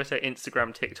on Twitter,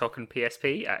 Instagram, TikTok, and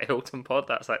PSP at Hilton Pod.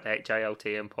 That's like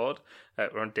HILTM Pod.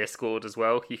 We're on Discord as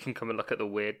well. You can come and look at the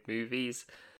weird movies.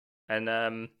 And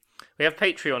we have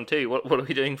Patreon too. What are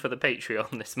we doing for the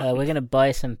Patreon this month? We're going to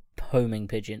buy some homing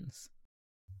pigeons.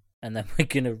 And then we're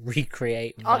going to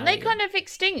recreate Aren't they Valiant. kind of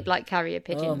extinct, like carrier Oh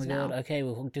pigeons my now? god, okay,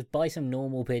 we'll just buy some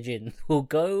normal pigeons. We'll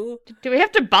go... Do we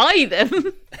have to buy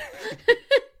them?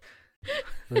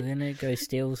 We're going to go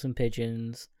steal some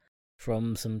pigeons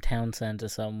from some town centre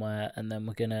somewhere, and then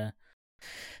we're going to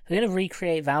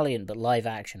recreate Valiant, but live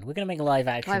action. We're going to make a live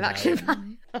action Live action.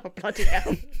 Valiant. Oh, bloody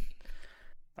hell.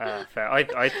 Fair.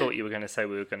 I thought you were going to say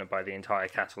we were going to buy the entire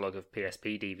catalogue of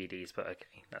PSP DVDs, but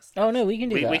okay. Oh no, we can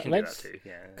do that. We can Let's... do that too,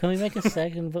 yeah. Can we make a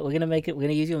second? But we're gonna make it. We're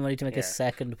gonna use your money to make Yeah. a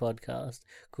second podcast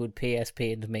called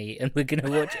PSP and Me, and we're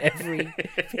gonna watch every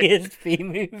PSP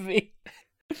movie.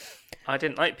 Oh. I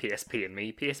didn't like PSP and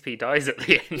Me. PSP dies at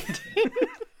the end.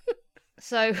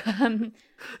 So,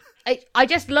 I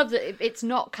just love that it's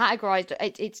not categorized.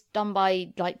 It's done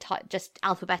by like just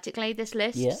alphabetically. This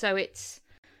list, Yeah. so it's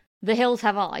The Hills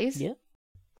Have Eyes. Yeah.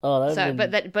 Oh, that So,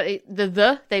 but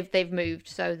they've moved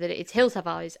so that it's Hills Have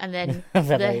Eyes, and then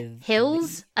the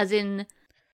Hills, as in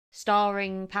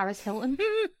starring Paris Hilton.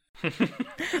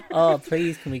 Oh,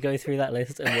 please, can we go through that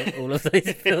list and watch all of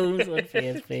those films on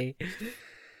PSP?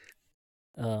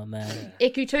 Oh man,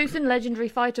 Ikutosen, Legendary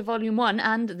Fighter Volume 1,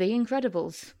 and The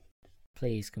Incredibles.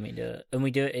 please, can we do it? And we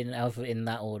do it in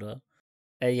that order.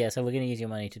 Yeah, so we're gonna use your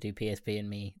money to do PSP and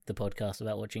Me, the podcast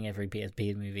about watching every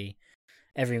PSP movie,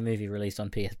 every movie released on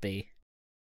PSP,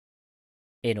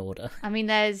 in order. I mean,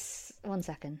 there's... One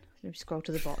second. Let me scroll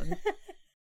to the bottom.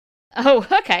 Oh,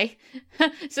 okay.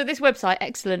 So this website,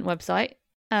 excellent website.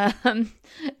 I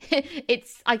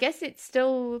guess it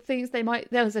still thinks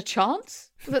there's a chance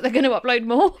that they're going to upload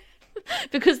more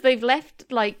because they've left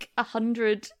like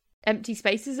 100 empty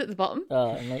spaces at the bottom. Oh,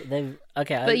 and they've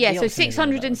okay. But yeah, the so optimism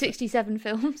about it. 667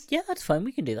 films. Yeah, that's fine.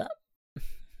 We can do that.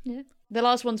 Yeah. The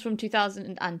last one's from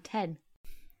 2010.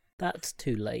 That's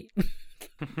too late.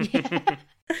 Yeah.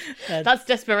 That's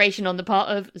desperation on the part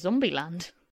of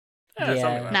Zombieland. Yeah, Yeah.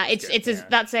 something like Now, that's good, yeah.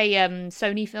 that's a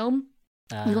Sony film.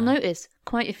 You'll notice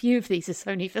quite a few of these are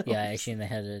Sony films. Yeah, I assume they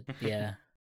had a yeah,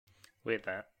 Weird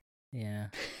that. yeah.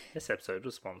 This episode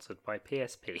was sponsored by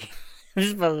PSP.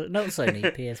 Well, not Sony,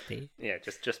 PSP. Yeah,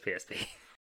 just PSP.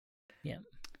 Yeah.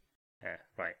 Yeah,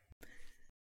 right.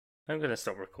 I'm going to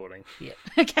stop recording. Yeah.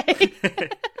 Okay.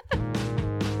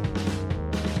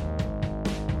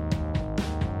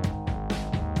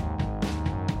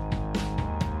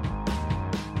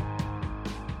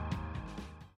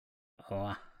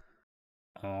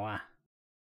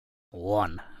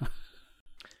 1.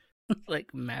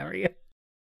 Like Mario.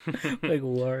 Like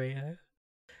Wario.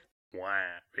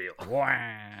 Wario.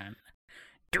 1,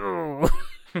 2,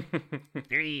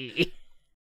 3,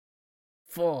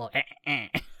 4. I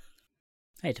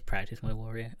need to practice my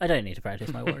Wario. I don't need to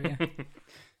practice my Wario.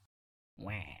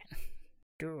 1,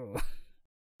 2,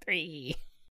 3.